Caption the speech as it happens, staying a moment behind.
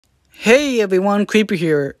Hey everyone, Creeper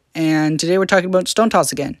here, and today we're talking about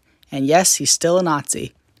StoneToss again. And yes, he's still a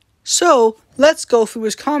Nazi. So, let's go through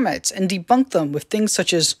his comments and debunk them with things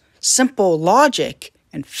such as simple logic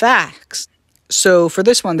and facts. So, for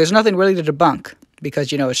this one, there's nothing really to debunk,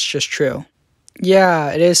 because, it's just true.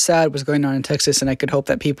 Yeah, it is sad what's going on in Texas, and I could hope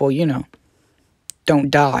that people, don't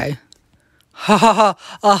die. Ha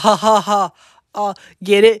ha ha,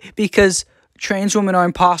 get it? Because trans women are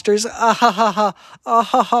imposters. Ah ha ha ha, ah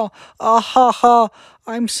ha ha, ah ha ha.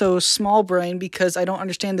 I'm so small brain because I don't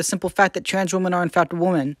understand the simple fact that trans women are in fact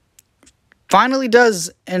women. Finally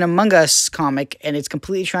does an Among Us comic, and it's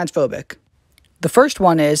completely transphobic. The first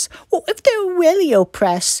one is, well, if they're really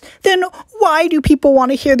oppressed, then why do people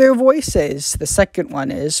want to hear their voices? The second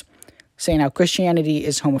one is saying how Christianity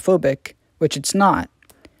is homophobic, which it's not.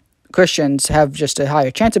 Christians have just a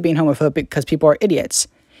higher chance of being homophobic because people are idiots.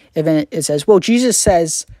 And then it says, well, Jesus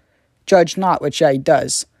says, judge not, which he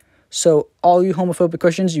does. So all you homophobic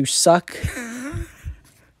Christians, you suck.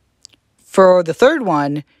 For the third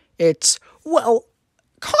one, it's, well,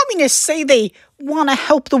 communists say they want to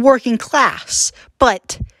help the working class,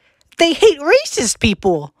 but they hate racist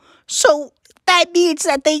people. So that means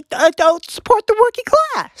that they don't support the working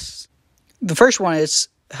class. The first one is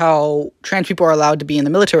how trans people are allowed to be in the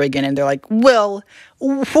military again, and they're like, well,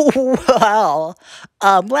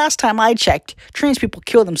 last time I checked, trans people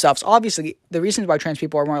kill themselves. Obviously, the reasons why trans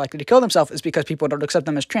people are more likely to kill themselves is because people don't accept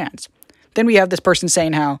them as trans. Then we have this person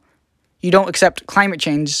saying how you don't accept climate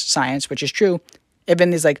change science, which is true. And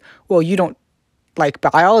then there's like, well, you don't like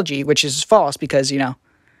biology, which is false because,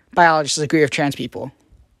 biologists agree with trans people.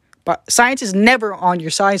 But science is never on your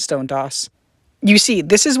side, StoneToss. You see,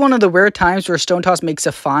 this is one of the rare times where StoneToss makes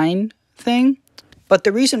a fine thing, but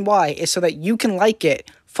the reason why is so that you can like it,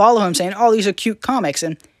 follow him saying, oh, these are cute comics,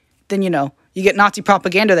 and then, you get Nazi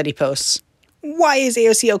propaganda that he posts. Why is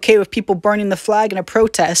AOC okay with people burning the flag in a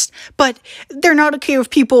protest, but they're not okay with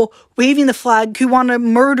people waving the flag who want to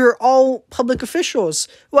murder all public officials?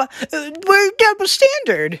 Well, we're double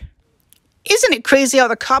standard. Isn't it crazy how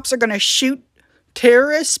the cops are going to shoot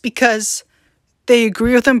terrorists because they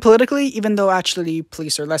agree with them politically, even though actually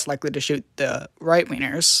police are less likely to shoot the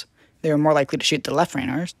right-wingers? They're more likely to shoot the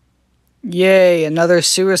left-wingers. Yay, another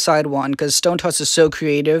suicide one, because StoneToss is so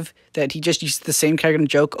creative that he just uses the same kind of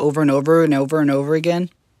joke over and over and over and over again.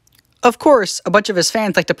 Of course, a bunch of his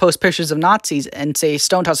fans like to post pictures of Nazis and say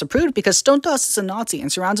StoneToss approved because StoneToss is a Nazi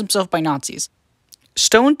and surrounds himself by Nazis.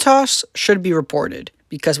 StoneToss should be reported,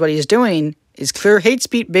 because what he's doing is clear hate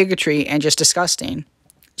speech, bigotry, and just disgusting.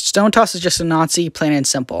 StoneToss is just a Nazi, plain and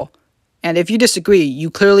simple. And if you disagree, you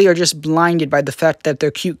clearly are just blinded by the fact that they're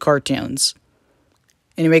cute cartoons.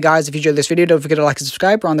 Anyway, guys, if you enjoyed this video, don't forget to like and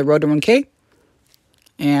subscribe. We're on the road to 1K.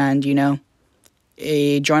 And,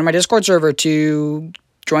 join my Discord server to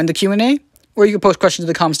join the Q&A. Or you can post questions in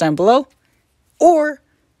the comments down below. Or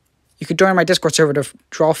you could join my Discord server to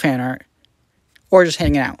draw fan art. Or just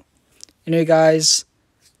hang out. Anyway, guys,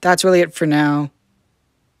 that's really it for now.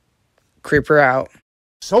 Creeper out.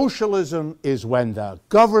 Socialism is when the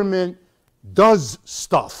government does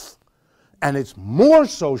stuff. And it's more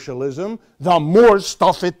socialism the more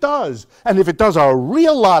stuff it does. And if it does a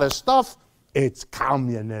real lot of stuff, it's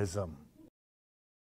communism.